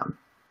connects to them.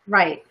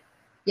 Right.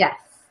 Yes.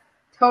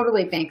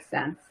 Totally makes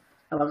sense.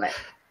 I love it.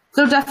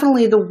 So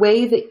definitely the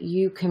way that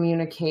you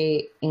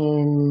communicate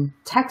in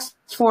text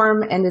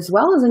form and as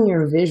well as in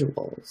your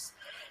visuals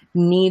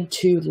need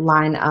to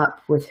line up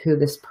with who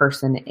this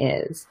person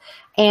is.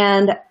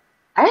 And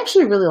I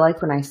actually really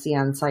like when I see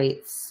on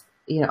sites,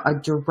 a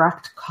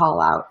direct call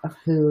out of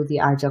who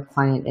the ideal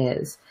client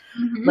is.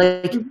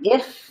 Like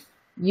if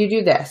you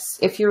do this,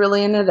 if you're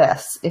really into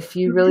this, if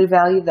you really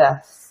value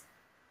this,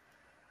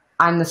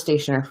 I'm the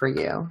stationer for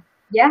you.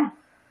 Yeah.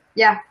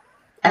 Yeah.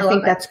 I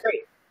think that's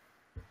great.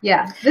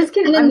 Yeah. This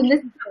can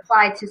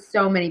apply to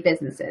so many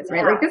businesses,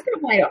 right? Like this can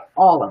apply to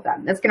all of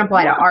them. This can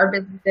apply to our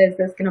businesses.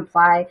 This can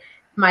apply,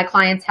 my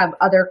clients have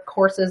other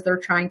courses they're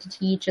trying to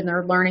teach and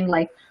they're learning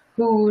like,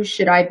 who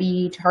should I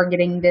be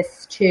targeting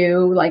this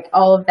to? Like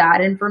all of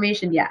that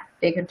information. Yeah.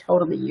 They can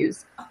totally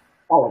use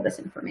all of this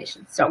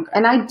information. So good.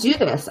 And I do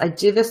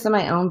this in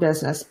my own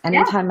business.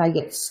 Anytime I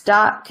get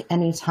stuck,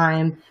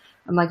 anytime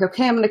I'm like,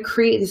 okay, I'm going to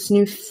create this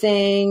new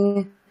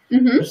thing.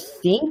 I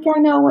think I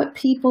know what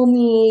people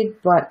need,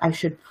 but I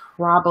should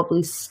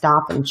probably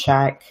stop and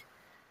check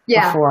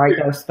before I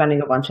go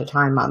spending a bunch of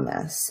time on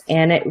this.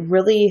 And it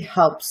really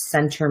helps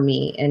center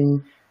me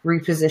and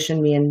reposition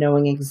me in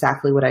knowing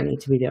exactly what I need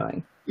to be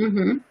doing.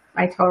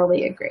 I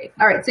totally agree.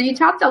 All right. So you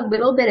talked a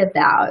little bit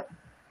about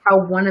how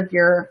one of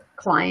your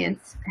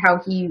clients, how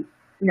he,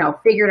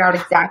 figured out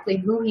exactly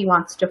who he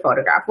wants to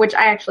photograph, which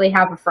I actually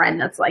have a friend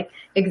that's like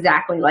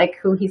exactly like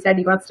who he said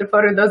he wants to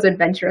photo, those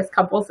adventurous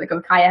couples that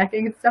go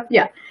kayaking and stuff.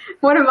 Yeah.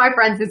 One of my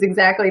friends is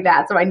exactly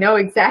that. So I know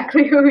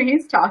exactly who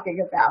he's talking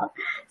about.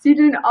 So you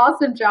did an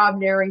awesome job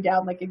narrowing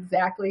down like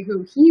exactly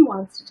who he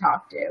wants to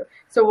talk to.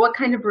 So what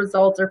kind of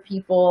results are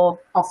people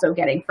also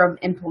getting from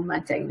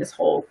implementing this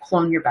whole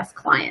clone your best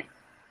client?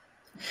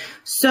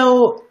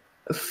 So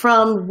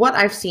from what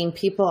I've seen,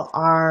 people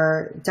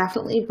are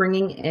definitely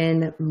bringing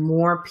in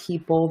more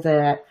people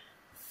that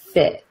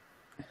fit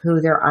who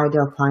their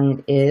ideal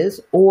client is,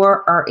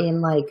 or are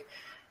in like,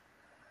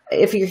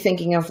 if you're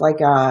thinking of like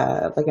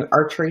an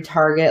archery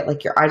target,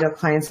 like your ideal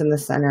client's in the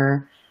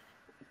center.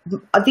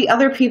 The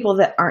other people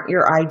that aren't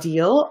your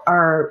ideal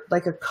are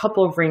like a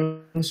couple of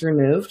rings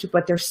removed,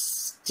 but they're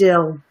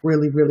still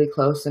really, really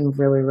close and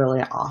really,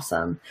 really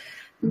awesome.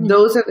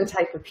 Those are the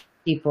type of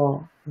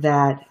people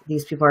that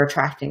these people are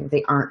attracting.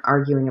 They aren't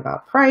arguing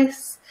about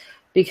price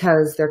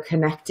because they're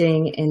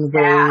connecting in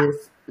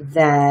ways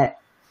that,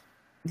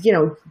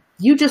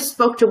 you just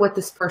spoke to what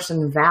this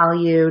person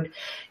valued.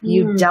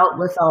 You dealt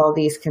with all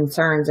these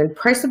concerns, and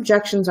price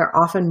objections are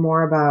often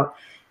more about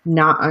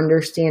not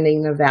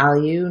understanding the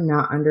value,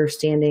 not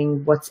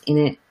understanding what's in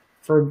it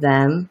for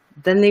them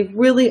than they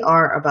really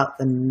are about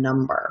the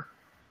number.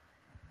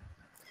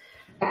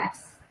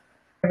 Yes.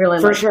 I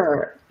really for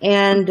sure.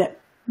 And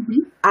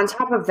on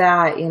top of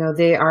that,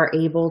 they are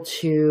able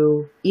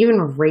to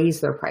even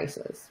raise their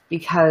prices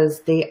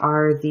because they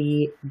are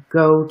the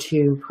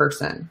go-to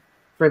person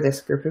for this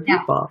group of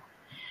people.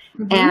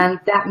 And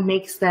that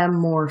makes them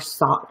more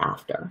sought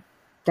after.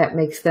 That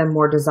makes them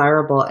more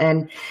desirable.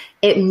 And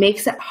it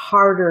makes it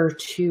harder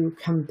to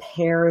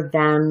compare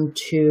them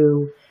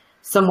to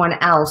someone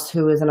else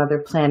who is another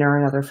planner,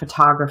 another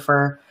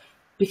photographer,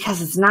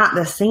 because it's not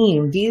the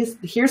same.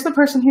 Here's the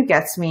person who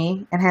gets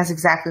me and has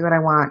exactly what I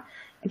want.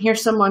 And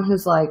here's someone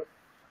who's like,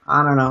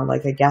 I don't know,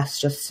 like I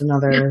guess just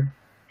another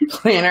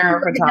planner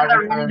or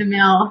photographer. Another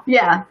run-of-the-mill.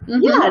 Yeah.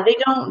 Yeah,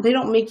 they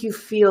don't make you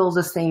feel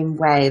the same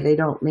way. They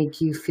don't make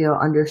you feel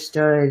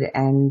understood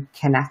and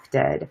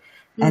connected.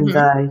 And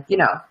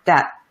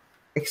that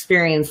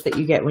experience that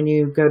you get when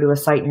you go to a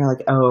site and you're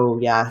like, oh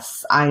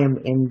yes, I am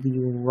in the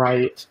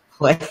right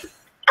place.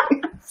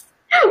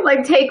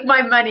 Like, take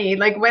my money.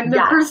 Like, when the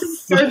Yes. person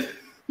starts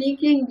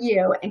seeking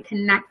you and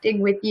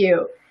connecting with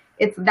you,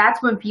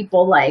 that's when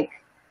people like,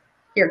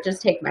 here,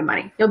 just take my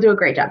money. You'll do a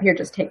great job. Here,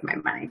 just take my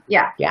money.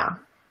 Yeah. Yeah.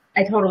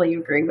 I totally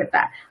agree with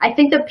that. I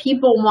think that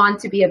people want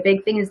to be, a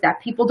big thing is that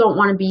people don't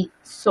want to be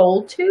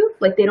sold to.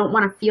 Like, they don't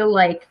want to feel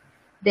like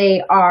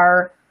they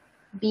are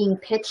being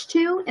pitched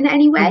to in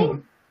any way. Mm-hmm.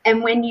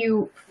 And when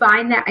you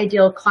find that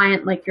ideal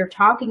client, like you're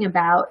talking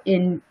about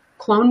in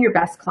Clone Your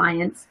Best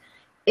Clients,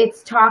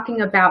 it's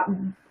talking about,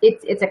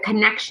 it's a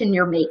connection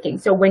you're making.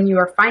 So when you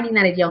are finding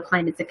that ideal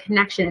client, it's a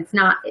connection. It's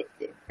not,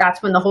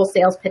 that's when the whole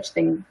sales pitch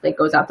thing like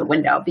goes out the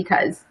window,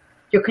 because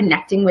you're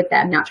connecting with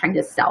them, not trying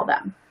to sell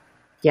them.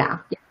 Yeah.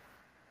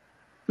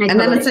 And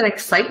then it's an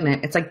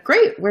excitement. It's like,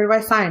 great, where do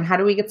I sign? How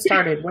do we get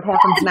started? What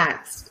happens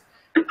next?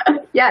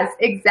 Yes,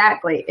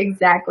 exactly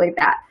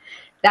that.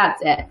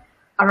 That's it.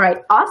 All right.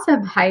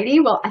 Awesome, Heidi.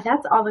 Well,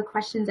 that's all the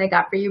questions I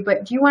got for you.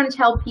 But do you want to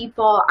tell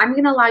people, I'm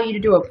going to allow you to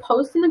do a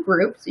post in the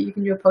group. So you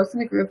can do a post in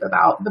the group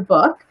about the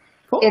book.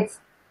 Cool. It's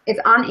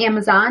on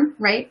Amazon,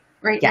 right?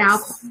 Right now,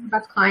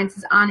 Best Clients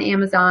is on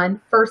Amazon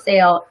for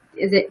sale.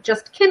 Is it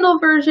just Kindle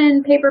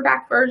version,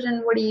 paperback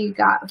version? What do you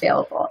got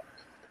available?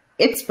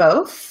 It's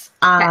both.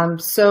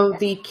 So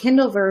the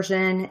Kindle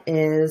version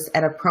is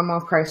at a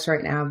promo price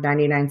right now of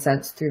 99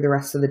 cents through the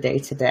rest of the day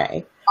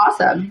today.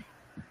 Awesome.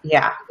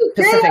 Yeah,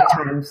 Pacific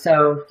time.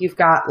 So you've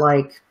got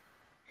like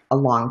a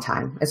long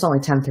time. It's only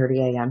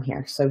 10:30 a.m.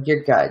 here, so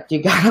you're good.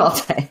 You got all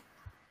day.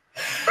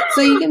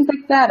 So you can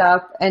pick that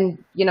up, and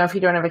if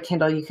you don't have a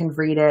Kindle, you can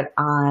read it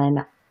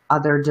on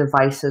other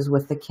devices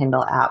with the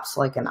Kindle apps,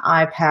 like an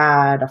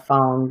iPad, a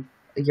phone,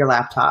 your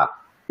laptop.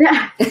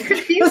 Yeah,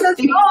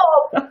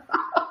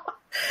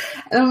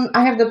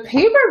 I have the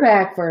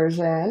paperback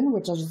version,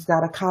 which I just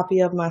got a copy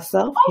of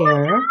myself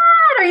here. My God.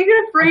 Are you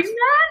going to frame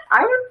that?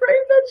 I would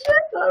frame that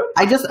shit though.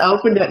 I just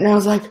opened it and I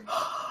was like,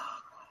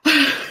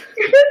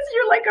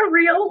 you're like a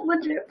real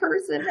legit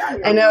person.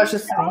 I know, it's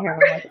just sitting here. I'm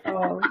like,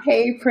 oh,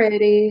 hey,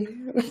 pretty.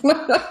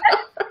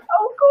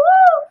 Oh, cool.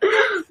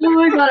 Oh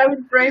my God, I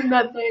would frame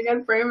that thing.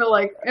 I'd frame it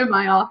like in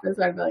my office.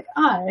 I'd be like,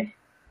 I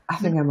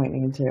think I might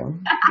need to.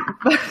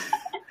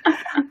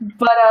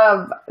 But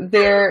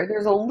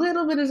there's a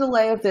little bit of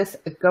delay of this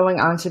going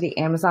onto the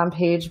Amazon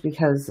page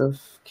because of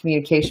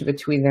communication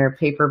between their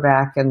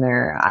paperback and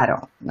their, I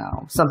don't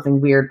know, something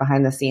weird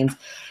behind the scenes.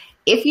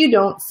 If you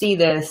don't see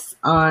this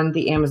on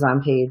the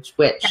Amazon page,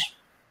 which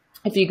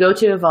if you go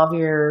to Evolve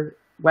Your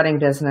Wedding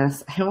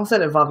Business, I almost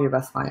said Evolve Your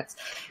Best Clients,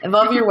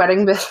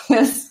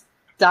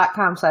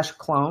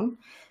 evolveyourweddingbusiness.com/clone.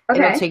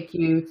 Okay. It'll take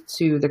you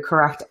to the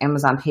correct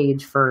Amazon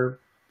page for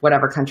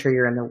whatever country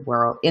you're in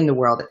the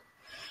world.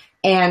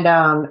 And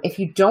if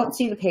you don't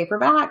see the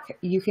paperback,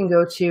 you can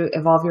go to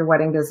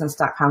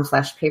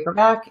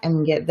evolveyourweddingbusiness.com/paperback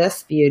and get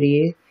this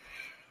beauty,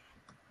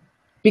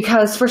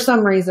 because for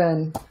some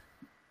reason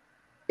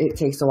it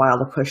takes a while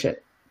to push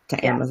it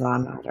to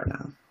Amazon. I don't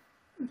know.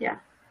 Yeah,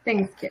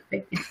 things get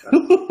big.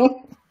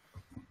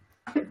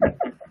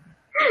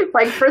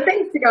 Like, for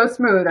things to go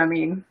smooth, I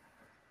mean,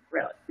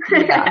 really.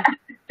 Yeah.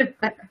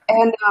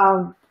 And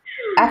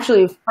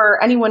actually,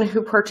 for anyone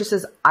who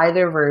purchases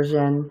either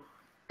version,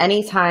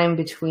 anytime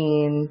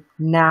between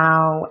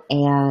now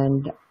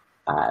and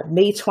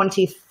May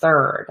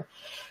 23rd,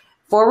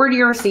 forward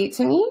your receipt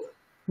to me.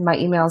 My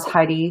email is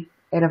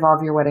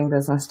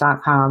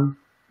Heidi@evolveyourweddingbusiness.com.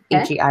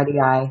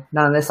 HEIDI.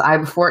 None of this I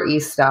before E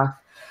stuff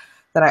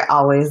that I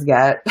always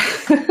get.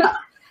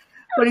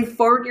 When you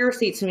forward your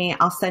receipt to me,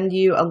 I'll send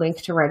you a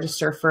link to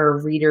register for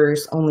a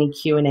readers only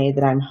Q&A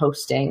that I'm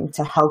hosting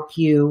to help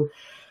you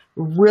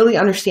really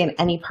understand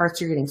any parts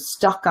you're getting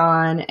stuck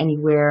on,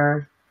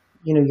 anywhere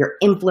you're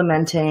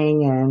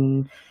implementing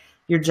and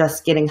you're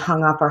just getting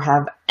hung up or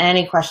have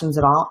any questions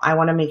at all. I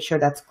want to make sure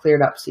that's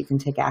cleared up so you can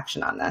take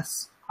action on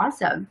this.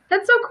 Awesome.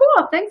 That's so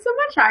cool. Thanks so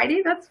much,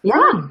 Heidi. That's fun.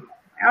 Yeah.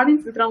 My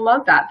audience is going to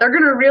love that. They're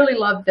going to really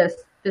love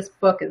this. This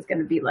book is going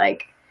to be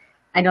like,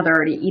 I know they're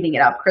already eating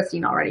it up.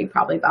 Christine already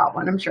probably bought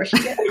one. I'm sure she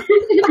did.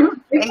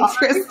 Thanks,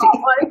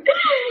 Christine.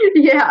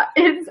 Yeah,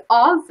 it's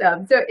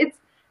awesome. So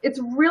it's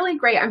really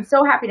great. I'm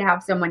so happy to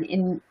have someone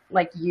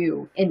like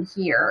you in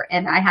here.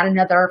 And I had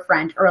another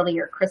friend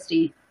earlier,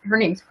 Christy. Her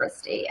name's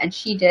Christy, and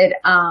she did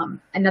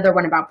another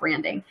one about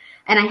branding.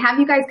 And I have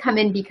you guys come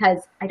in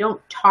because I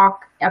don't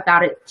talk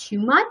about it too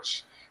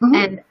much. Mm-hmm.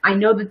 And I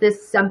know that this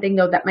is something,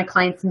 though, that my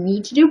clients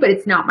need to do, but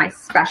it's not my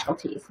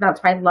specialty. So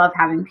that's why I love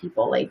having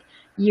people like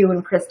you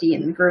and Christy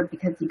in the group,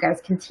 because you guys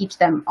can teach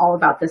them all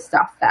about this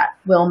stuff that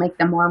will make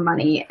them more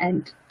money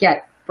and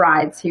get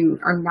brides who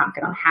are not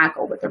going to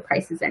haggle with their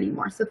prices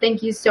anymore. So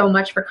thank you so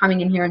much for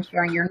coming in here and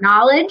sharing your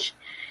knowledge.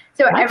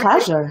 So my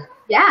pleasure.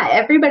 Yeah,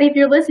 everybody, if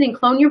you're listening,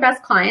 Clone Your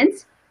Best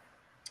Clients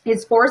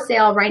is for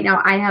sale right now.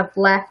 I have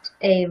left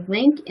a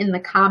link in the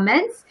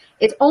comments.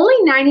 It's only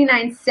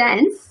 99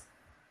 cents.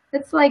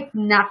 It's like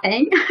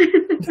nothing.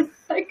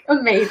 It's like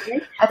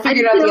amazing. I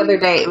figured out the other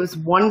day it was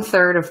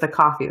 1/3 of the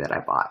coffee that I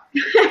bought.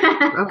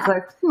 I was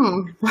like,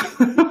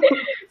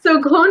 So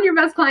Clone Your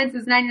Best Clients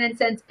is 99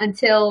 cents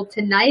until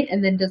tonight,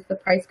 and then does the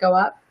price go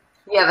up?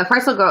 Yeah, the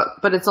price will go up,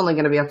 but it's only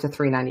going to be up to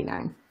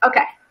 $3.99.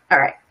 Okay. All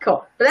right,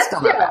 cool. But that's still,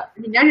 I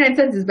mean, 99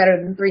 cents is better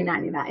than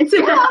 $3.99. So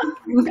yeah,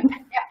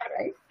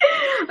 right.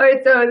 All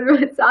right, so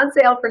it's on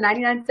sale for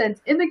 99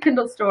 cents in the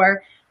Kindle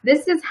store.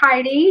 This is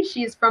Heidi.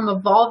 She's from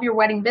Evolve Your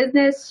Wedding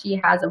Business. She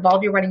has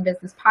Evolve Your Wedding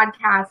Business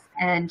podcast,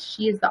 and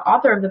she is the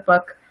author of the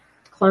book,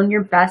 Clone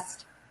Your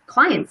Best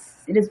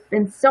Clients. It has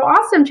been so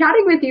awesome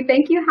chatting with you.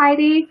 Thank you,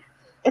 Heidi.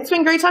 It's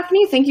been great talking to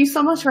you. Thank you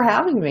so much for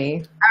having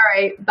me.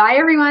 All right. Bye,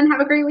 everyone. Have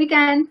a great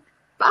weekend.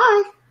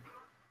 Bye.